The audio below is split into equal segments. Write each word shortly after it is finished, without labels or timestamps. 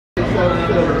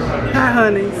Hi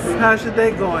honeys, how's your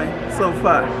day going so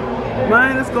far?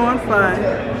 Mine is going fine.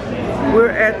 We're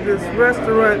at this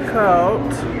restaurant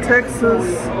called Cicero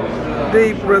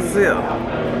MzBrazell.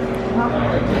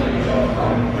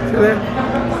 See that?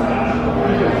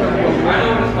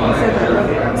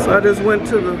 So I just went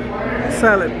to the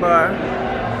salad bar.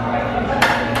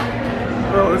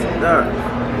 Oh, it's dark.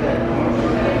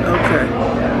 Okay.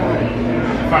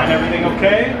 Find everything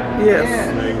okay? Yes.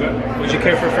 Very good. Would you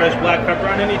care for fresh black pepper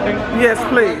on anything? Yes,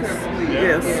 please.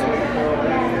 Yes.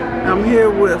 I'm here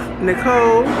with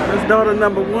Nicole, his daughter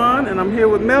number 1, and I'm here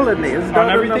with Melanie, his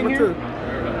daughter number 2.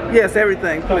 Yes,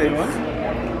 everything, please.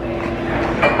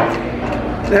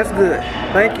 That's good.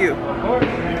 Thank you.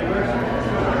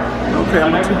 Okay,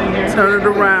 I'm gonna turn it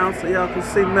around so y'all can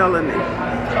see Melanie.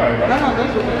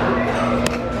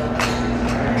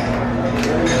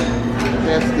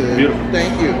 That's good. Beautiful.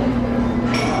 Thank you.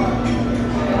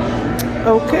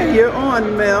 Okay, you're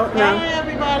on, Mel. Now, hi,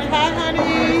 everybody. Hi,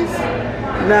 honeys.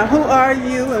 Now, who are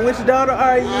you and which daughter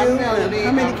are you? I'm Melanie.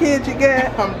 How many kids you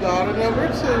got? I'm daughter number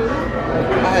 2.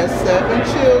 I have 7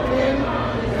 children,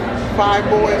 5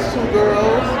 boys, 2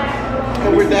 girls,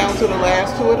 and we're down to the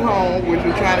last 2 at home, which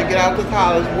we're trying to get out to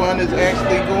college. One is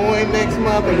actually going next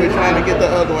month, and we're trying to get the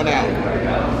other one out.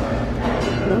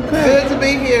 Okay. Good to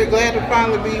be here. Glad to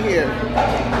finally be here.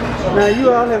 Now,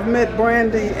 you all have met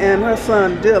Brandy and her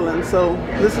son Dylan, so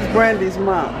this is Brandy's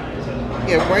mom.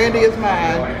 Yeah, Brandy is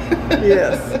mine.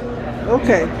 Yes.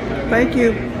 Okay. Thank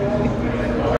you.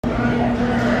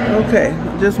 Okay.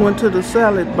 Just went to the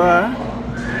salad bar,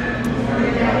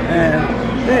 and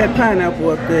they had pineapple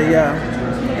up there, y'all.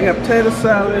 They got potato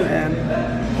salad and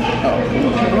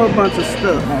a whole bunch of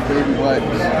stuff. My baby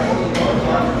wipes.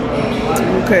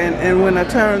 Okay, and when I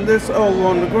turn this over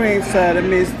on the green side, it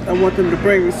means I want them to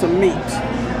bring me some meat.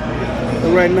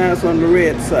 But right now it's on the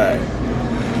red side.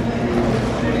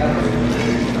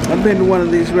 I've been to one of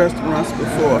these restaurants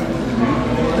before.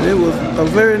 It was a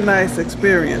very nice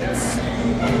experience.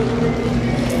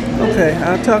 Okay,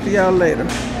 I'll talk to y'all later.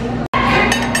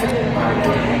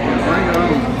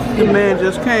 The man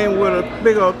just came with a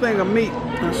big old thing of meat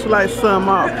and sliced some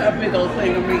off. A big old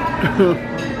thing of meat.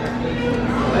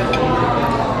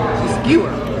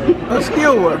 Skewer. A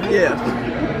skewer, yes.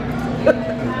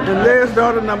 And there's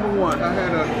daughter number 1. I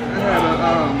had a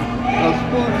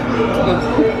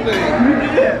spoon thing.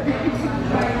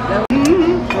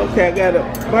 Okay, I got a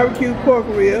barbecue pork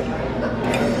rib.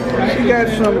 She got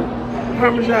some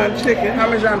Parmesan chicken.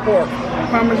 Parmesan pork.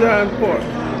 Parmesan pork.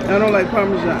 I don't like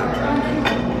Parmesan.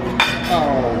 Oh.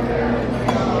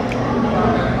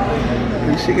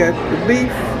 And she got the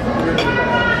beef.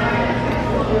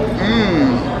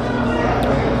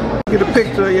 Get a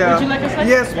picture of y'all. Would you like a second?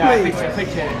 Yes, please.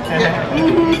 Picture.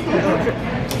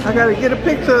 I gotta get a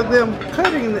picture of them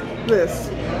cutting this.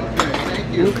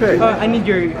 Thank you. Okay. I need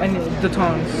the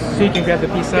tongs so you can grab the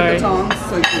pizza. Get the tongs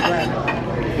so you can grab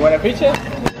it. Want a picture?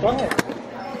 Go ahead.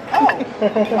 Oh,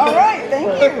 all right. Thank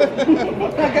you.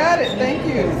 I got it. Thank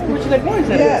you. Would you like more?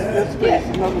 Yes, yes, please.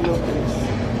 Another little piece.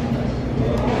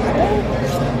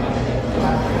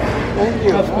 Thank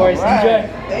you. Of course. Right. Enjoy.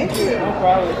 Thank you. No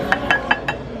problem.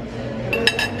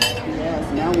 Yes,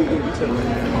 now we get to it.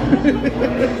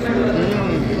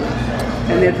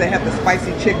 And then they have the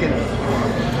spicy chicken,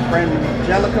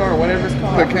 Angelica or whatever it's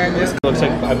called. This looks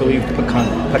like, I believe,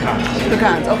 pecans.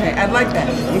 Pecans. Okay, I'd like that.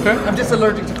 Okay. I'm just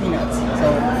allergic to peanuts,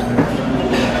 so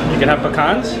You can have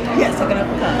pecans? yes, I can have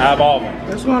pecans. I have all of them.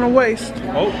 That's one to waste.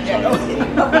 Oh,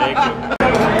 thank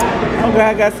you. Okay,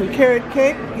 I got some carrot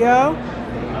cake, y'all.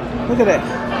 Look at that.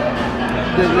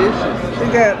 Delicious. We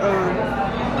got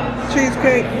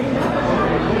cheesecake.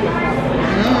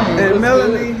 And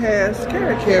Melanie has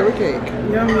carrot cake. Carrot cake.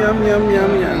 Yum, yum, yum,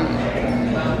 yum, yum.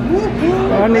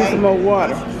 Oh, I need some more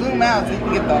water. Zoom out so you can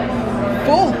get the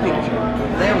full picture.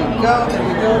 There we go. There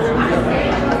we go. There we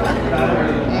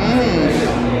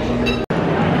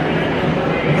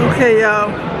go. Okay, y'all.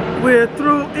 We're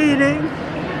through eating,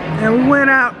 and we went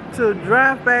out to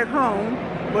drive back home,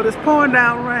 but it's pouring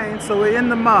down rain, so we're in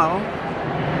the mall.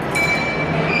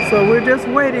 So we're just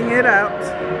waiting it out.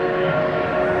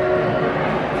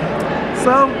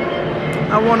 So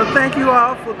I want to thank you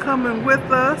all for coming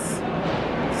with us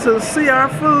to see our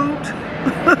food.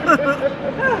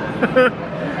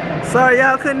 Sorry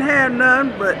y'all couldn't have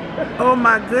none, but oh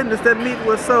my goodness, that meat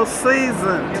was so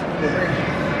seasoned.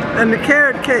 And the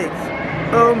carrot cake,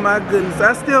 oh my goodness.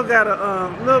 I still got a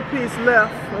little piece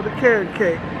left of the carrot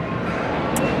cake.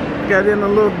 Got in a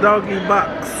little doggy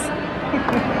box.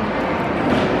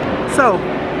 So,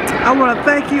 I want to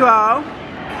thank you all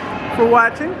for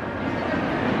watching.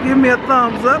 Give me a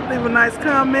thumbs up, leave a nice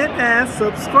comment, and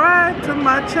subscribe to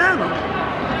my channel.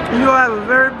 You all have a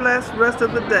very blessed rest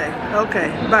of the day. Okay,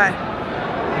 bye.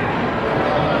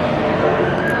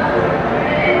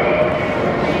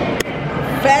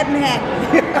 Fat and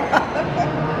happy.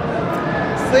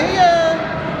 See ya.